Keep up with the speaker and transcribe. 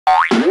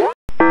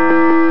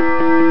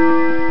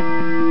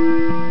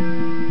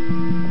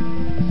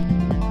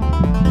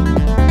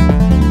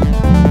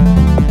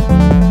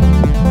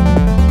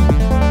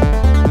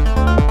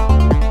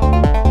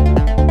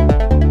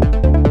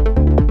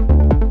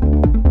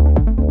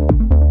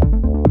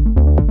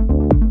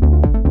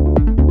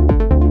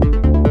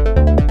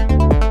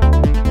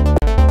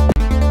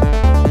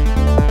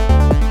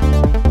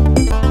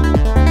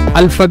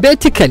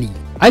Alphabetically,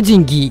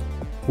 Ajingi,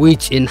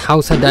 which in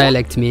Hausa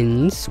dialect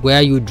means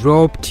where you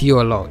dropped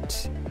your load,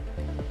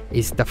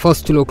 is the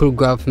first local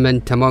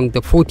government among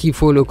the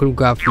 44 local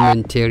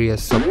government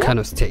areas of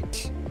Kano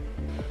State.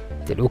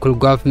 The local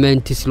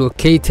government is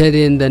located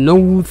in the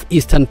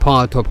northeastern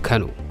part of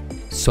Kano,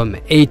 some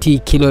 80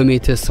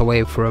 kilometers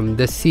away from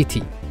the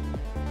city.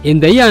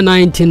 In the year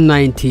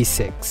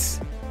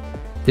 1996,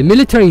 the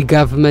military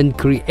government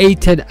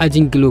created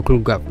Ajingi local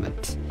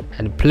government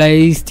and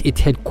placed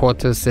its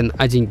headquarters in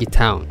Ajingi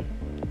town.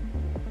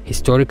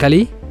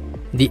 Historically,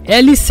 the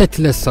early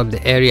settlers of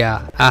the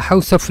area are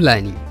Hausa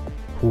Fulani,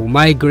 who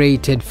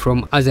migrated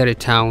from Azare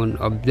town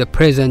of the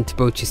present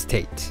Bauchi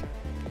state.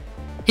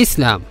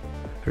 Islam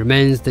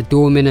remains the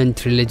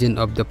dominant religion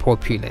of the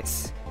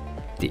populace.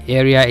 The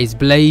area is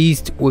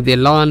blessed with a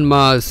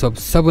landmass of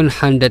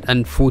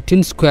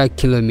 714 square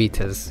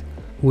kilometers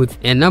with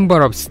a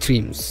number of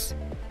streams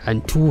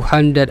and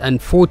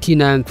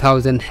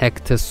 249,000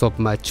 hectares of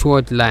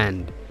matured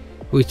land,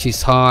 which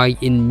is high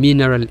in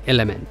mineral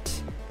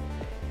element.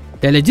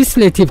 The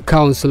Legislative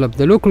Council of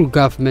the local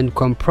government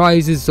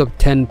comprises of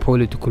 10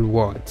 political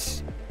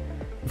wards.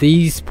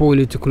 These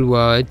political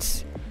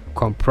wards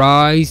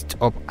comprised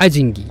of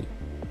Ajingi,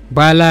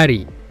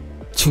 Balari,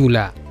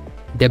 Chula,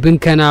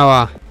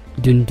 Dabinkanawa,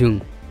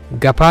 Dundun,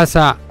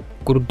 Gapasa,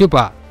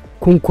 Kurduba,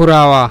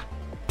 Kunkurawa,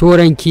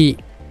 Toranki,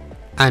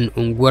 and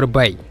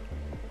Ungwarbai.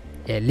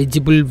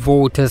 Eligible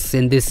voters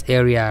in this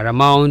area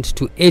amount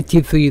to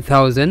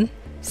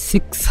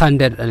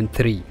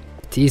 83,603.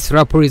 It is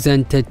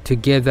represented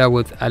together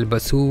with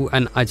Albasu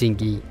and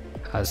Ajingi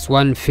as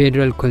one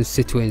federal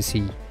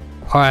constituency,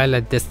 while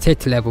at the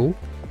state level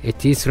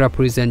it is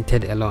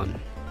represented alone.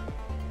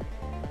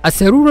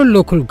 As a rural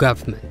local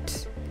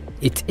government,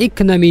 its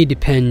economy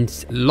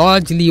depends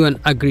largely on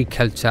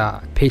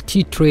agriculture,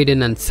 petty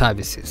trading and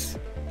services.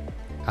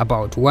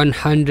 About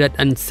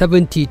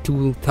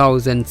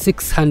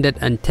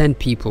 172,610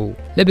 people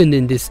living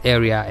in this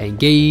area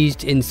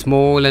engaged in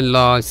small and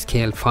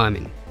large-scale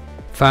farming.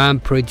 Farm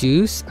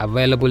produce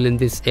available in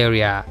this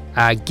area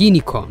are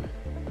guinea corn,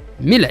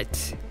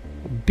 millet,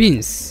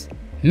 beans,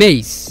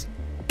 maize,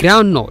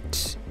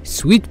 groundnut,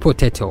 sweet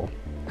potato,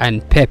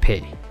 and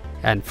pepper,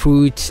 and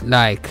fruits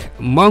like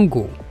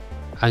mango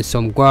and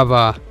some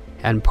guava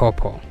and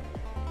pawpaw.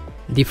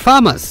 The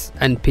farmers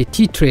and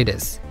petty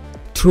traders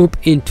troop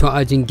into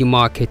Ajingi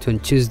market on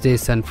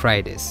Tuesdays and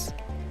Fridays,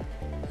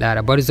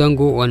 Larabar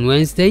Zango on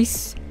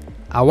Wednesdays,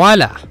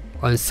 Awala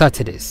on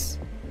Saturdays,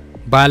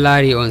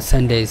 Balari on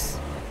Sundays,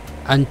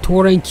 and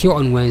Toranki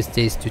on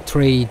Wednesdays to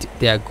trade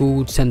their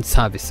goods and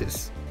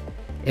services.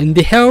 In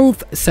the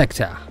health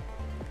sector,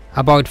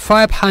 about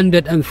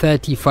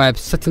 535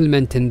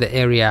 settlements in the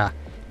area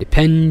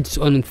depends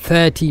on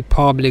 30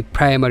 public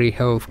primary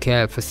health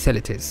care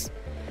facilities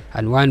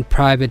and one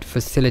private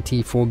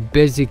facility for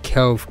basic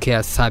health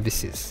care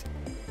services.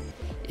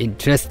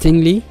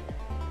 Interestingly,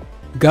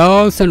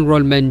 girls'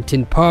 enrollment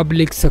in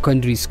public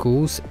secondary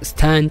schools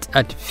stands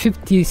at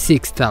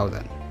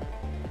 56,000,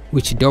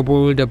 which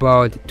doubled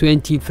about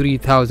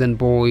 23,000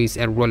 boys'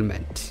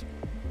 enrollment.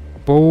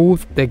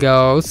 Both the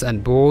girls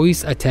and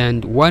boys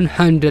attend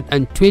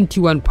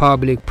 121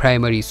 public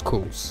primary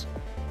schools.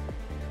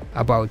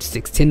 About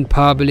 16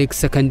 public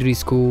secondary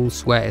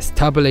schools were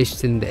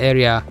established in the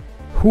area,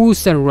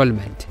 whose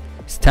enrollment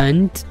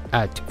stands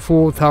at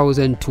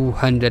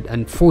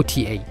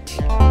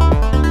 4,248.